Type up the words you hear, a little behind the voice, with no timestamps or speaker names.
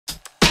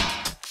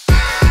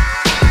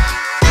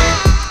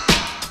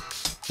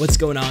What's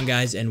going on,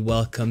 guys, and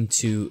welcome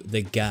to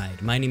the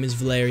guide. My name is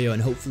Valerio,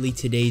 and hopefully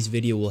today's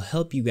video will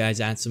help you guys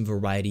add some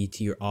variety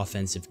to your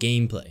offensive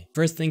gameplay.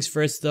 First things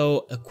first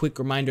though, a quick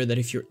reminder that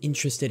if you're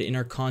interested in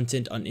our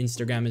content on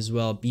Instagram as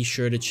well, be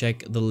sure to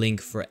check the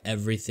link for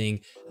everything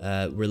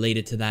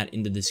related to that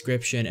in the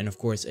description. And of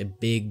course, a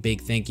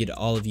big thank you to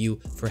all of you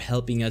for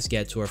helping us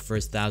get to our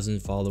first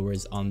 1,000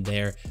 followers on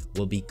there.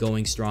 We'll be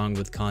going strong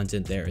with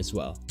content there as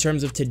well. In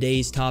terms of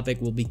today's topic,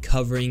 we'll be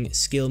covering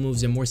skill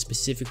moves, and more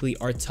specifically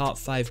our top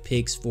 5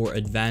 picks for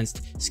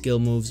advanced skill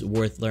moves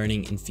worth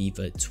learning in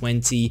FIFA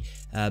 20.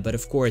 But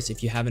of course,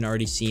 if you haven't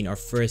already seen our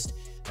first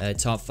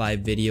top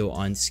 5 video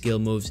on skill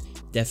moves,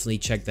 definitely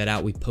check that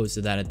out. We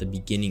posted that at the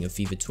beginning of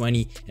FIFA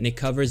 20, and it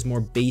covers more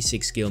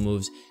basic skill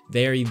moves.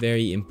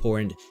 Very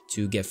important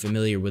to get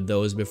familiar with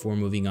those before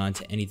moving on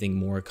to anything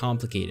more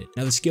complicated.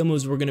 Now, the skill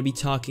moves we're going to be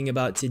talking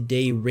about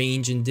today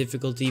range in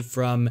difficulty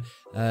from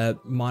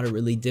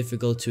moderately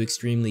difficult to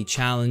extremely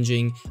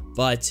challenging,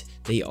 but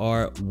they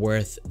are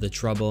worth the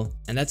trouble.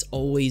 And that's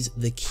always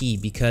the key,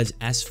 because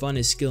as fun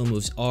as skill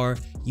moves are,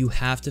 you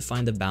have to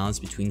find the balance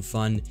between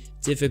fun,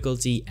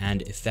 difficulty,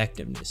 and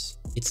effectiveness.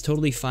 It's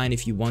totally fine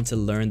if you want to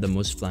learn the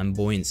most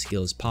flamboyant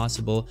skills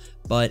possible,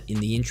 but in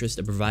the interest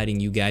of providing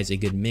you guys a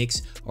good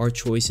mix, our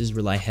choices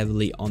rely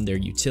heavily on their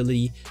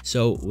utility.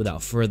 So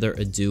without further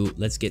ado,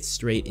 let's get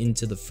straight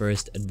into the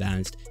first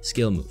advanced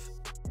skill move.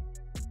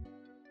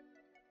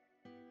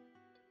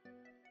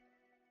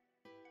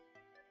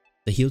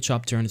 The heel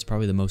chop turn is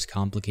probably the most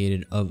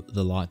complicated of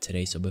the lot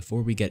today, so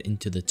before we get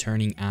into the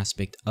turning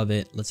aspect of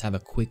it, let's have a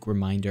quick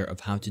reminder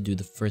of how to do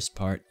the first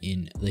part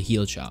in the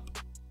heel chop.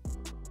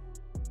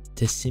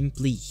 To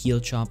simply heel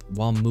chop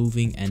while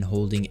moving and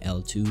holding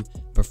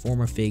L2,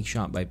 perform a fake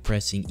shot by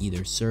pressing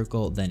either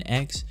circle then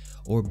X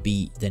or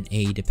B then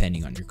A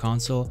depending on your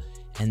console,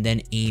 and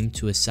then aim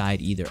to a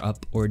side either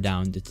up or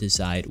down to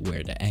decide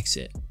where to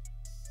exit.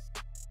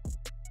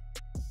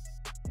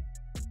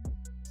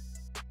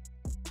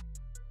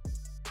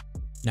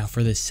 Now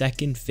for the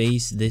second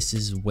phase, this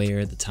is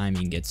where the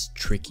timing gets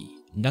tricky.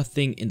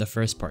 Nothing in the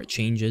first part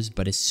changes,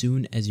 but as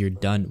soon as you're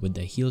done with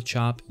the heel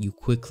chop, you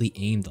quickly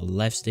aim the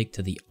left stick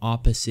to the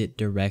opposite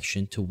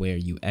direction to where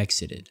you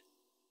exited.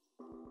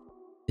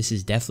 This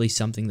is definitely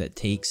something that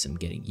takes some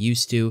getting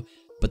used to,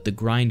 but the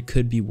grind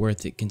could be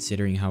worth it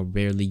considering how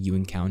rarely you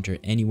encounter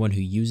anyone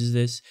who uses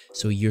this,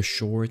 so you're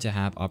sure to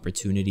have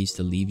opportunities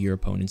to leave your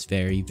opponents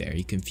very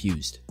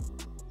confused.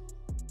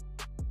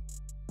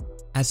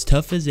 As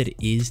tough as it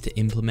is to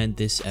implement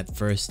this at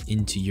first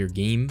into your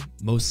game,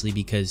 mostly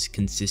because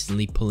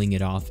consistently pulling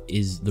it off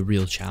is the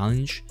real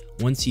challenge,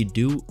 once you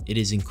do, it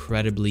is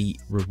incredibly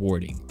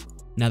rewarding.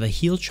 Now, the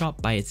heel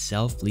chop by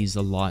itself leaves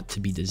a lot to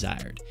be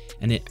desired,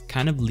 and it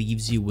kind of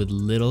leaves you with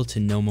little to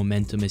no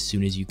momentum as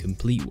soon as you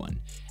complete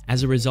one.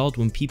 As a result,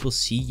 when people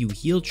see you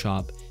heel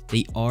chop,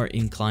 they are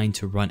inclined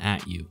to run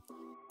at you.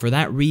 For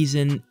that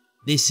reason,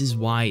 this is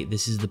why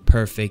this is the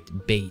perfect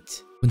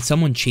bait. When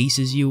someone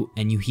chases you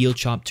and you heel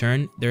chop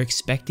turn, they're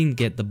expecting to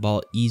get the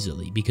ball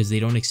easily because they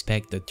don't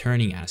expect the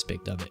turning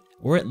aspect of it,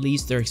 or at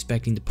least they're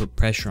expecting to put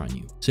pressure on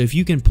you. So if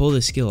you can pull the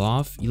skill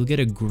off, you'll get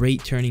a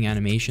great turning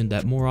animation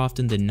that more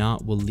often than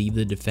not will leave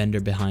the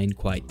defender behind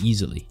quite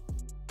easily.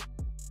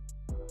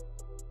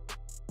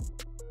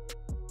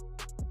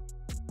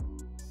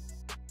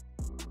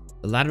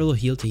 The lateral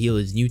heel to heel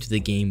is new to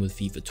the game with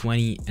FIFA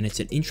 20, and it's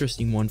an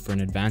interesting one for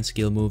an advanced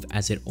skill move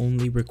as it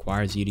only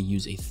requires you to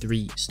use a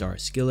 3-star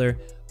skiller,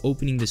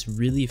 opening this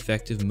really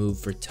effective move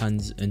for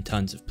tons and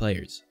tons of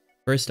players.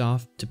 First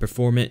off, to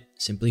perform it,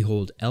 simply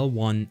hold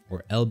L1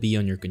 or LB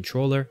on your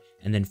controller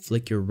and then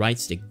flick your right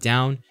stick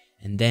down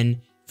and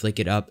then flick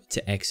it up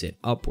to exit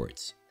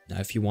upwards.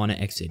 Now if you want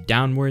to exit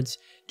downwards,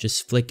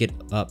 just flick it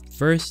up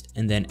first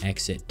and then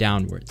exit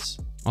downwards.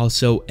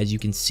 Also, as you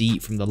can see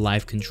from the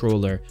live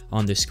controller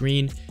on the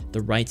screen,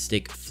 the right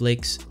stick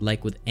flicks,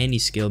 like with any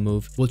skill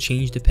move, will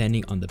change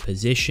depending on the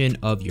position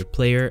of your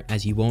player,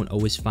 as you won't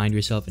always find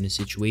yourself in a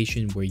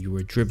situation where you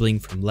are dribbling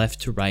from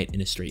left to right in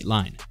a straight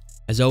line.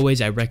 As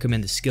always, I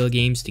recommend the skill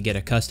games to get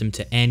accustomed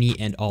to any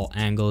and all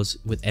angles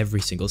with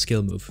every single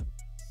skill move.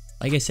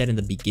 Like I said in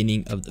the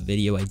beginning of the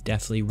video, I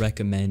definitely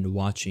recommend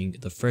watching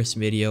the first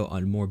video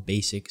on more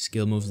basic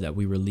skill moves that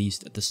we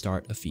released at the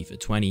start of FIFA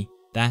 20.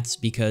 That's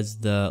because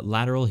the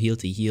lateral heel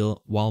to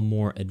heel, while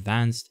more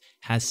advanced,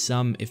 has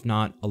some, if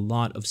not a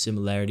lot, of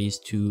similarities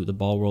to the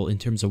ball roll in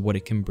terms of what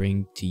it can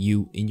bring to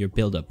you in your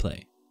build-up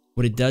play.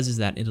 What it does is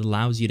that it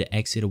allows you to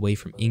exit away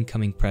from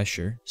incoming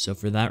pressure, so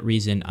for that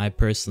reason, I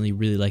personally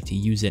really like to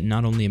use it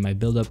not only in my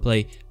build-up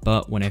play,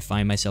 but when I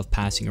find myself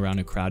passing around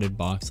a crowded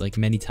box like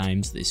many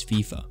times this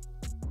FIFA.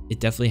 It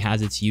definitely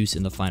has its use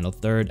in the final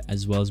third,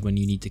 as well as when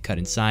you need to cut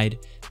inside,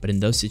 but in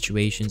those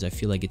situations I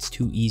feel like it's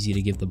too easy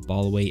to give the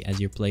ball away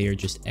as your player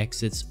just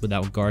exits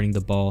without guarding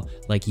the ball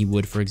like he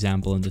would, for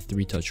example, in the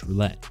 3-touch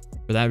roulette.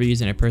 For that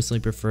reason, I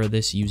personally prefer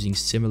this, using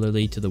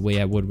similarly to the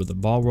way I would with a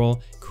ball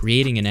roll,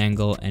 creating an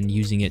angle and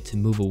using it to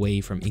move away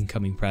from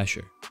incoming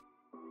pressure.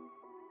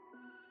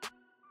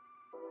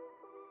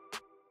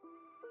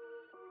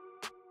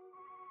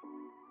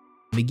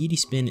 McGeady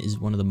spin is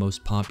one of the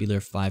most popular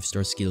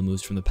 5-star skill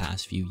moves from the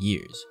past few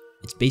years.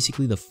 It's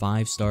basically the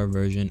 5-star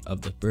version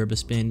of the Burba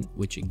spin,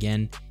 which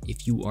again,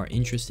 if you are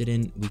interested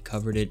in, we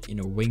covered it in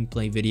a wing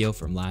play video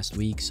from last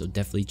week, so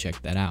definitely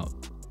check that out.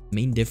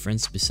 Main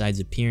difference besides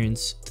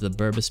appearance to the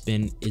Burba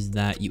spin is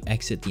that you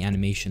exit the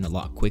animation a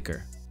lot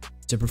quicker.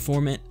 To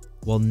perform it,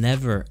 while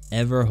never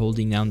ever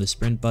holding down the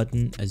sprint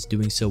button, as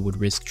doing so would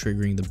risk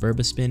triggering the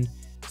Burba spin,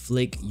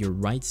 flick your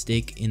right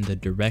stick in the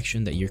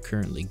direction that you're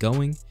currently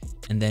going,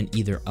 and then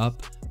either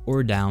up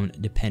or down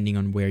depending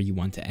on where you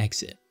want to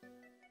exit.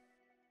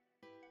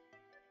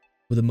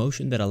 With a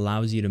motion that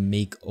allows you to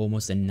make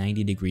almost a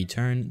 90-degree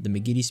turn, the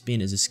McGeady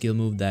spin is a skill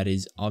move that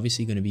is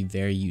obviously going to be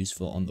very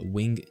useful on the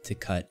wing to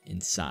cut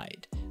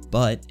inside.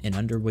 But an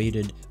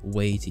underrated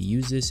way to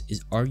use this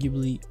is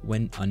arguably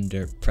when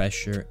under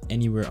pressure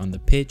anywhere on the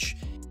pitch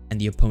and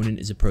the opponent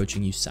is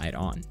approaching you side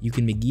on. You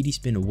can McGeady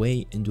spin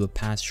away and do a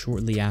pass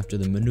shortly after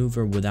the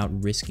maneuver without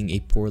risking a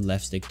poor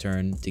left stick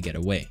turn to get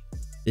away.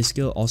 This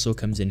skill also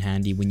comes in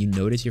handy when you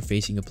notice you're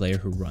facing a player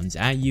who runs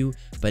at you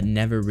but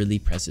never really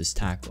presses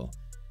tackle.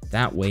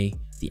 That way,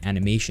 the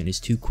animation is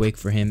too quick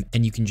for him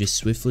and you can just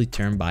swiftly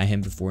turn by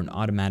him before an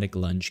automatic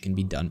lunge can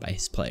be done by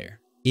his player.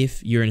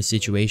 If you're in a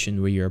situation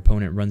where your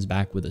opponent runs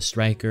back with a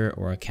striker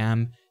or a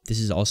cam, this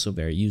is also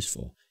very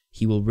useful.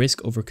 He will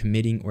risk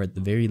overcommitting or at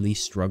the very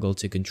least struggle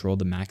to control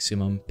the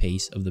maximum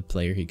pace of the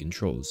player he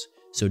controls.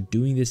 So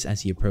doing this as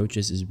he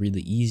approaches is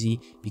really easy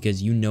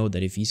because you know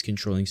that if he's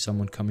controlling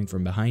someone coming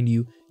from behind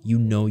you, you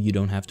know you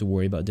don't have to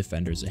worry about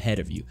defenders ahead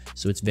of you,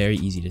 so it's very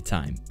easy to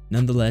time.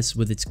 Nonetheless,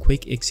 with its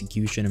quick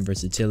execution and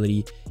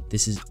versatility,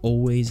 this is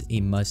always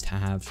a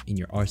must-have in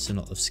your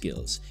arsenal of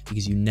skills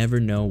because you never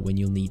know when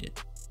you'll need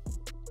it.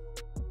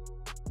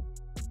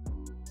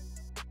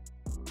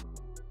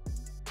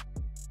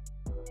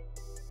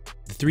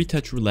 The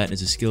 3-touch roulette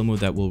is a skill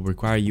move that will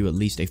require you at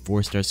least a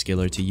 4-star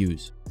skiller to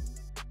use.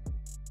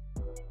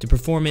 To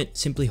perform it,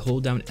 simply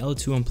hold down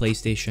L2 on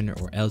PlayStation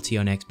or LT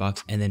on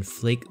Xbox and then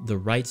flick the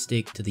right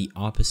stick to the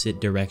opposite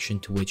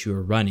direction to which you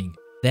are running.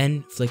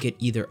 Then flick it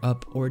either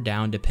up or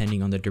down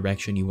depending on the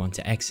direction you want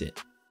to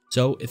exit.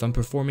 So if I'm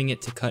performing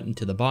it to cut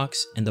into the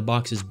box and the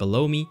box is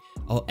below me,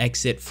 I'll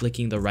exit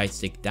flicking the right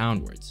stick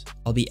downwards.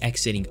 I'll be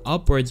exiting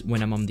upwards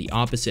when I'm on the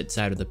opposite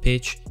side of the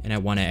pitch and I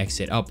want to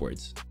exit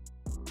upwards.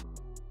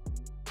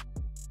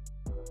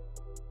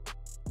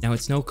 Now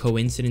it's no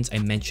coincidence I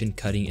mentioned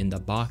cutting in the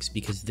box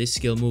because this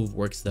skill move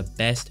works the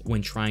best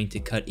when trying to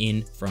cut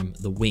in from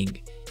the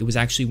wing. It was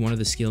actually one of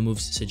the skill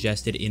moves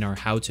suggested in our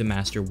how to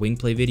master wing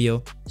play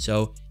video,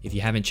 so if you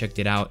haven't checked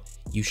it out,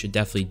 you should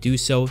definitely do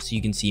so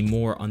you can see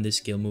more on this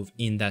skill move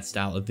in that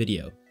style of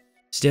video.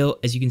 Still,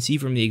 as you can see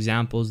from the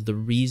examples, the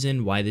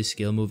reason why this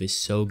skill move is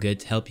so good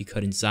to help you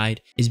cut inside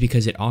is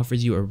because it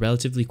offers you a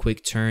relatively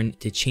quick turn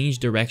to change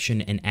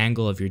direction and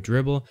angle of your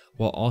dribble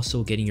while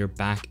also getting your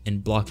back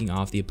and blocking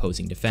off the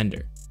opposing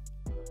defender.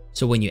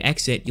 So when you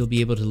exit, you'll be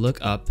able to look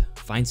up,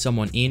 find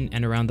someone in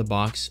and around the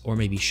box, or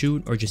maybe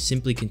shoot or just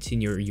simply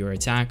continue your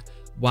attack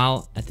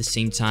while at the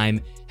same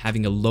time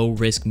having a low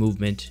risk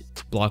movement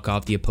to block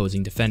off the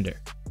opposing defender.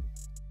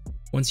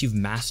 Once you've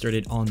mastered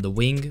it on the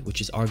wing,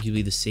 which is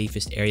arguably the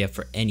safest area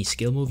for any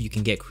skill move, you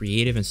can get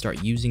creative and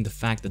start using the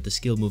fact that the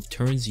skill move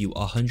turns you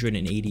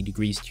 180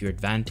 degrees to your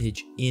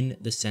advantage in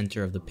the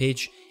center of the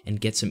pitch and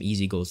get some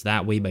easy goals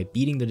that way by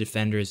beating the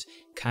defenders,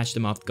 catch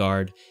them off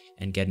guard,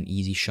 and get an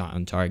easy shot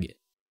on target.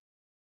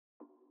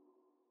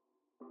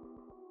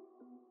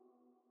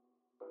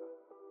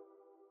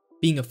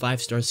 Being a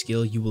 5-star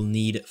skill, you will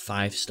need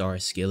 5-star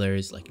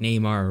skillers like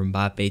Neymar or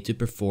Mbappe to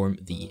perform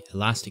the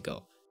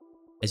Elastico.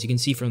 As you can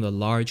see from the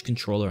large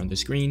controller on the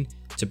screen,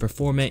 to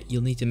perform it,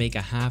 you'll need to make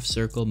a half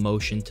circle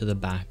motion to the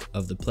back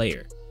of the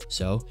player.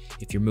 So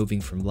if you're moving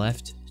from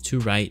left to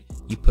right,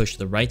 you push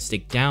the right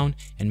stick down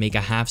and make a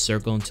half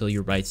circle until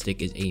your right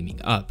stick is aiming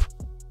up.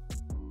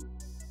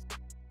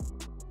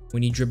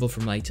 When you dribble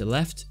from right to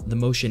left, the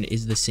motion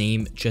is the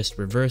same, just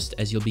reversed,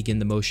 as you'll begin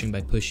the motion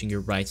by pushing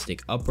your right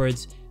stick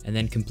upwards and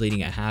then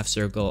completing a half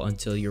circle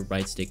until your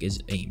right stick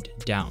is aimed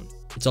down.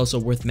 It's also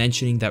worth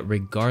mentioning that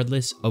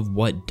regardless of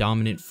what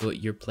dominant foot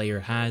your player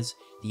has,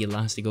 the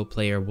Elastico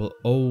player will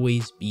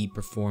always be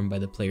performed by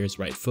the player's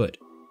right foot.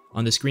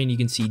 On the screen you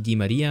can see Di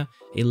Maria,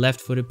 a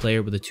left-footed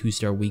player with a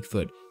 2-star weak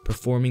foot,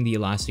 performing the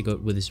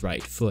Elastico with his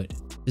right foot.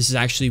 This is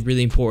actually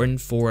really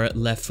important for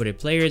left-footed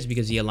players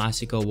because the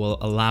Elastico will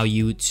allow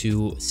you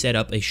to set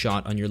up a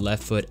shot on your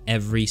left foot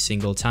every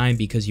single time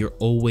because you're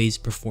always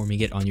performing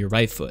it on your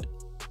right foot.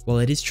 While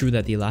it is true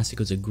that the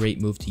Elastico is a great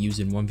move to use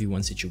in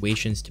 1v1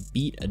 situations to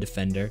beat a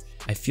defender,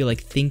 I feel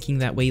like thinking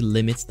that way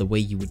limits the way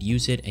you would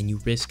use it and you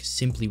risk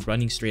simply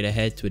running straight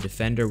ahead to a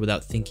defender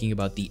without thinking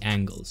about the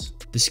angles.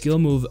 The skill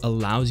move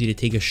allows you to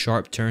take a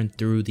sharp turn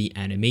through the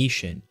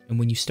animation, and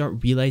when you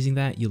start realizing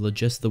that, you'll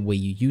adjust the way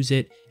you use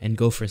it and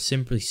go from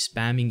simply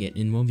spamming it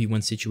in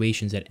 1v1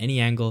 situations at any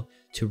angle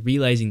to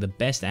realizing the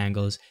best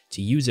angles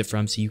to use it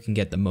from so you can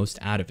get the most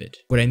out of it.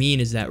 What I mean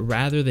is that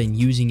rather than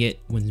using it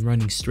when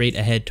running straight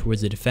ahead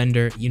towards the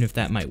defender, even if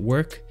that might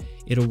work,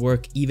 it'll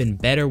work even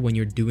better when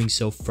you're doing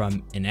so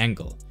from an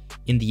angle.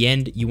 In the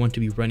end, you want to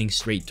be running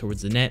straight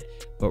towards the net,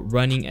 but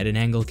running at an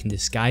angle can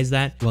disguise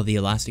that, while the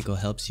Elastico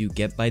helps you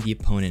get by the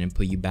opponent and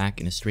put you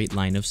back in a straight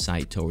line of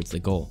sight towards the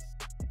goal.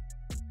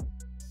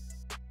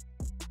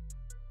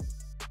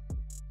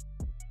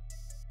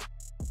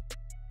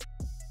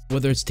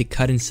 Whether it's to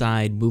cut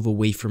inside, move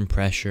away from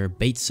pressure,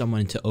 bait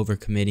someone into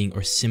overcommitting,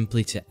 or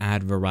simply to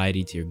add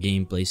variety to your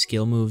gameplay,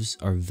 skill moves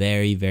are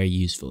very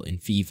useful in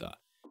FIFA.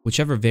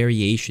 Whichever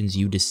variations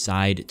you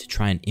decide to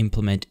try and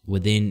implement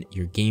within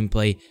your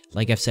gameplay,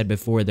 like I've said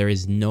before, there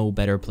is no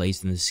better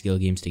place than the skill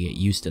games to get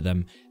used to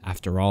them.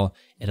 After all,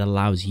 it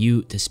allows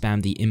you to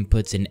spam the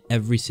inputs in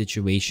every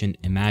situation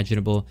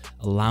imaginable,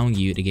 allowing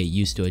you to get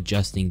used to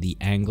adjusting the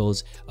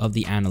angles of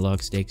the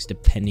analog sticks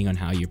depending on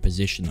how you're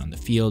positioned on the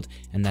field.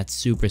 And that's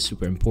super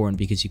important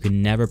because you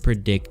can never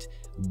predict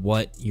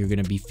what you're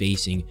going to be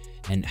facing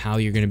and how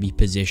you're going to be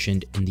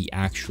positioned in the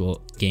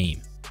actual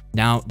game.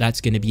 Now,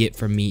 that's going to be it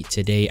from me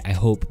today. I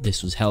hope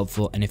this was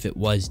helpful, and if it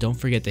was, don't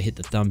forget to hit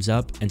the thumbs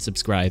up and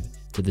subscribe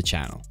to the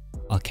channel.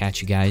 I'll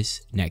catch you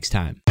guys next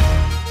time.